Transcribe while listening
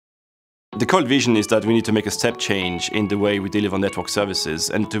The Colt vision is that we need to make a step change in the way we deliver network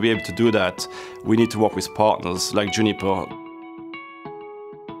services, and to be able to do that, we need to work with partners like Juniper.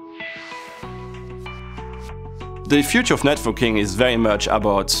 The future of networking is very much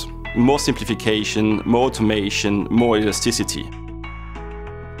about more simplification, more automation, more elasticity.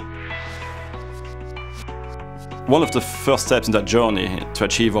 One of the first steps in that journey to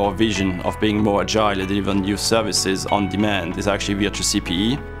achieve our vision of being more agile and deliver new services on demand is actually virtual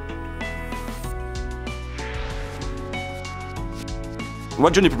CPE.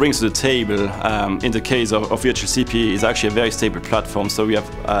 What Juniper brings to the table in the case of virtual CPE is actually a very stable platform. So we have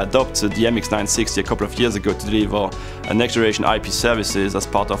adopted the MX960 a couple of years ago to deliver a next generation IP services as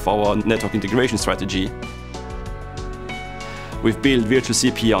part of our network integration strategy. We've built virtual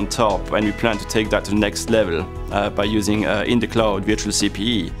CPE on top, and we plan to take that to the next level by using in the cloud virtual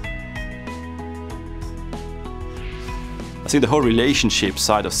CPE. I think the whole relationship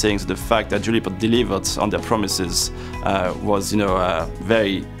side of things, the fact that Juniper delivered on their promises was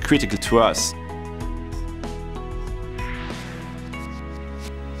very critical to us.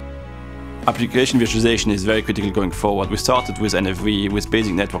 Application virtualization is very critical going forward. We started with NFV, with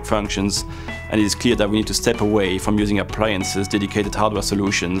basic network functions, and it is clear that we need to step away from using appliances, dedicated hardware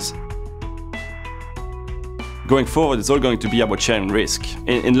solutions. Going forward, it's all going to be about sharing risk.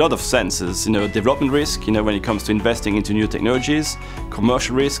 In a lot of senses, development risk, when it comes to investing into new technologies,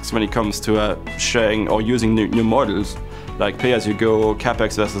 commercial risks when it comes to sharing or using new models, like pay-as-you-go,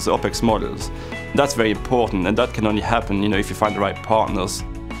 CapEx versus OpEx models. That's very important, and that can only happen, if you find the right partners.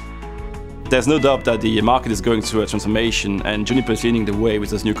 There's no doubt that the market is going through a transformation, and Juniper is leading the way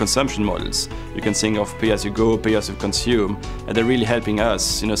with those new consumption models. You can think of pay-as-you-go, pay-as-you-consume, and they're really helping us,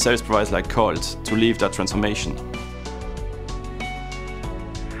 service providers like Colt, to lead that transformation.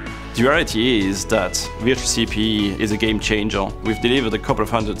 The reality is that virtual CPE is a game changer. We've delivered a couple of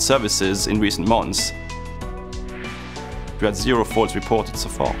hundred services in recent months. We had 0 faults reported so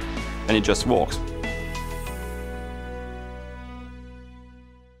far, and it just works.